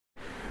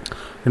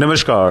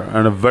Namaskar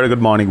and a very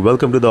good morning.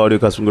 Welcome to the audio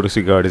custom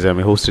courtesy guide. I'm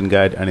your host and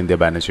guide Anindya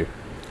Banerjee.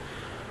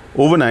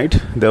 Overnight,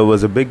 there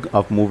was a big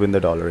up move in the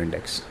dollar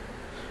index.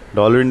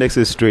 Dollar index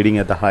is trading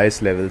at the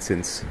highest level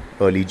since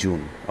early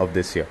June of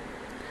this year.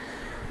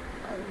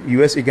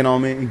 US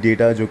economic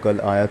data जो कल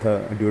आया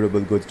था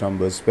durable goods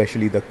numbers,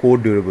 especially the core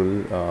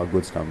durable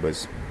goods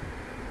numbers,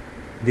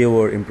 they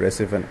were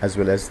impressive and as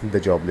well as the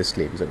jobless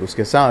claims. और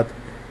उसके साथ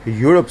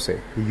Europe से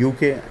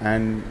UK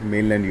and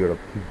mainland Europe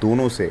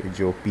दोनों से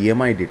जो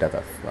पीएमआई डेटा था,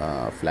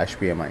 फ्लैश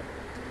पीएमआई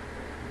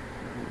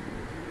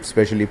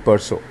स्पेशली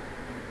परसों,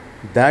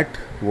 दैट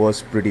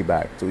वाज प्रीटी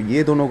बैड. तो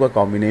ये दोनों का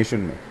कॉम्बिनेशन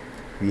में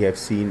we have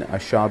seen a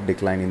sharp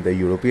decline in the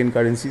European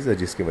currencies,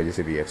 जिसकी वजह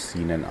से we have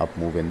seen an up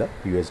move in the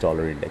US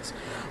dollar index.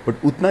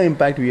 But उतना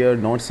impact we are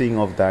not seeing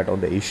of that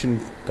on the Asian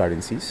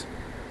currencies.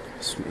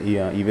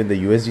 Even the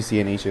USD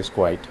CNH is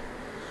quite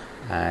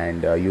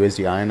and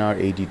USD INR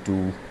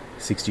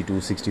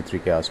 62-63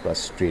 के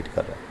आसपास trade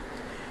कर रहा है.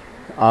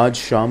 आज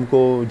शाम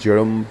को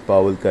Jerome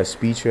पावल का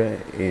स्पीच है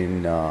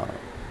in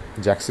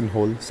Jackson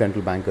Hole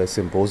central banker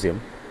symposium.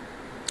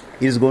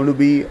 It is going to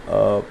be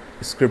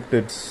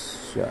scripted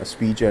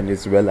speech and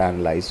is well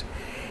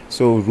analysed.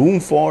 So room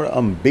for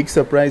a big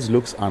surprise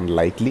looks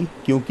unlikely,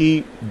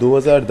 क्योंकि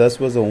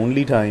 2010 was the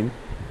only time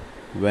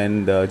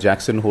when the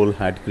Jackson Hole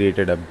had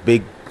created a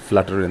big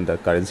flutter in the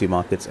currency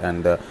markets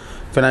and the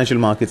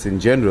financial markets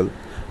in general.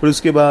 But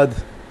उसके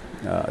बाद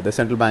the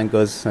central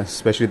bankers,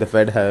 especially the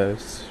Fed,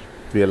 has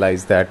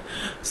realized that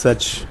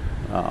such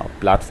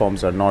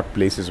platforms are not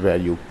places where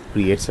you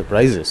create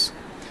surprises.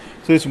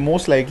 So it's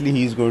most likely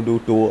he's going to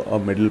toe a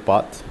middle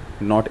path,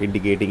 not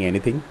indicating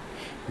anything,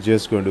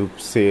 just going to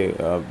say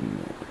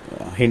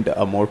hint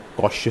a more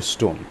cautious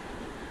tone.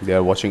 They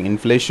are watching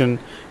inflation,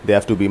 they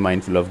have to be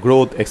mindful of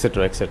growth,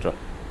 etc., etc.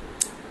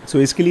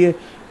 So इसके लिए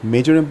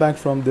major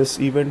impact from this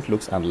event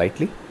looks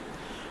unlikely.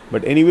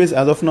 But anyways,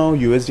 as of now,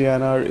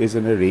 USD/INR is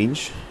in a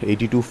range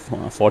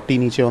 82.40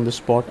 नीचे on the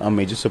spot, a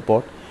major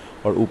support,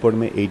 और ऊपर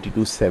में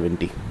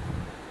 82.70.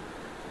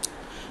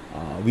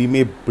 We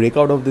may break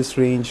out of this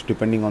range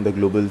depending on the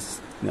global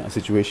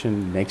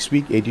situation next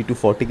week.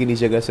 82.40 के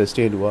नीचे अगर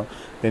sustain हुआ,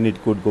 then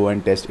it could go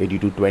and test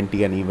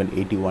 82.20 and even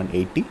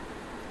 81.80.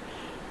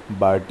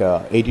 But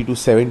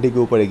 82.70 के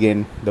ऊपर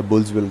again the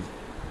bulls will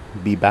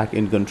be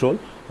back in control,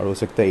 और हो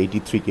सकता है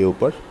 83 के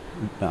ऊपर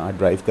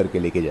ड्राइव करके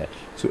लेके जाए.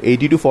 सो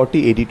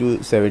 82.40,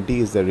 82.70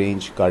 is the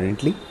range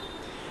currently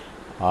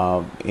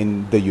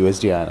in the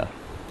USD/INR.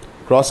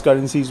 Cross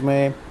currencies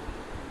में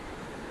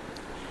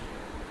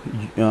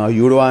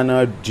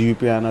Euro/INR,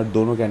 GBP/INR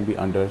दोनों can be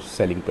under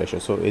selling pressure.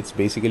 So it's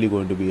basically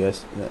going to be a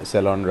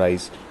sell on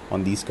rise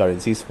on these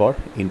currencies for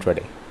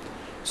intraday.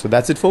 So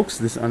that's it, folks.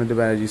 This is Anindya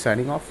Banerjee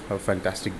signing off. Have a fantastic day.